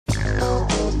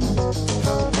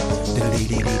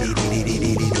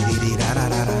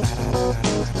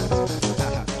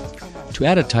To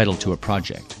add a title to a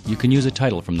project, you can use a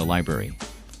title from the library,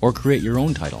 or create your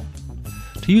own title.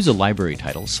 To use a library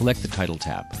title, select the Title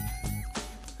tab.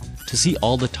 To see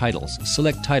all the titles,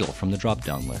 select Title from the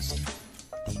drop-down list.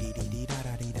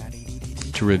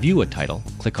 To review a title,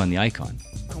 click on the icon.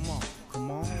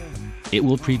 It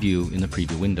will preview in the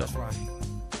preview window.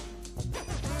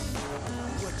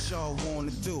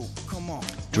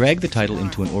 Drag the title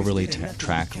into an overlay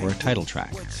track or a title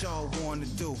track.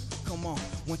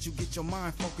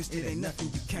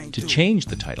 To change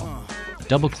the title,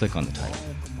 double-click on the title.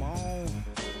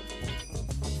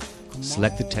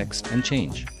 Select the text and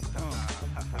change.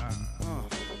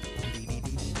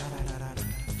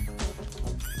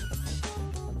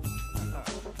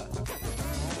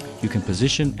 You can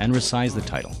position and resize the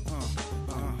title.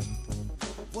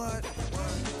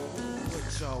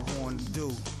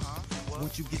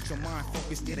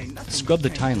 Scrub the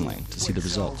timeline to see the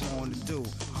result.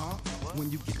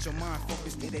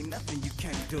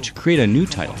 To create a new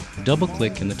title,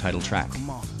 double-click in the title track.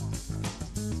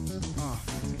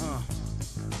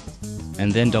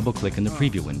 And then double-click in the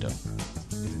preview window.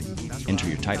 Enter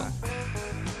your title.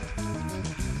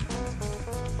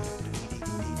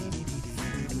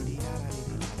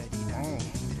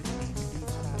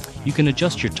 You can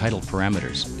adjust your title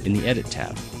parameters in the Edit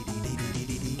tab.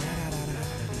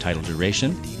 Title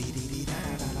duration,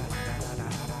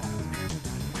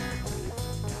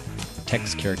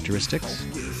 text characteristics,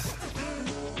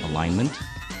 alignment,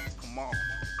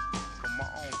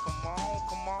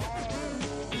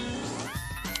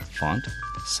 font,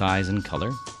 size and color,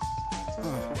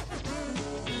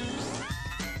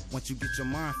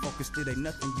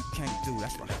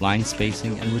 line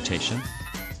spacing and rotation.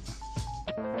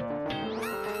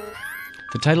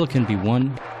 The title can be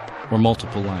one or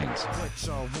multiple lines.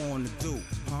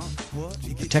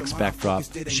 The text backdrop,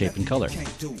 shape and color.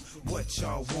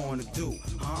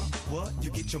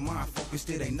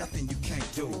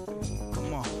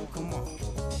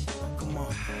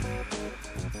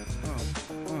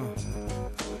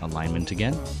 Alignment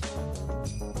again.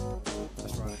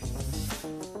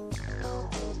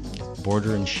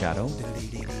 Border and shadow.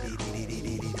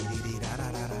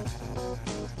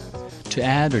 To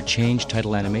add or change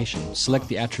title animation, select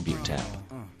the Attribute tab.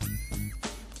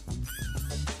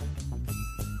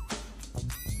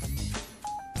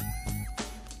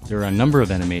 There are a number of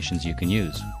animations you can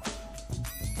use.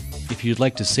 If you'd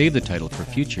like to save the title for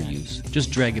future use,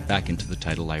 just drag it back into the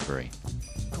title library.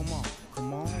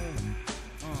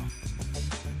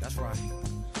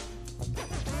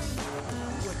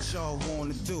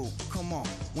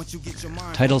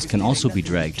 Titles can also be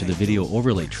dragged to the video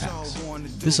overlay tracks.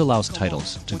 This allows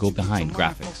titles to go behind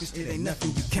graphics.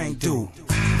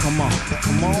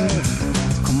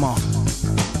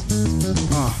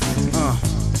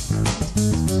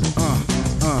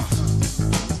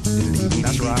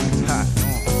 That's right.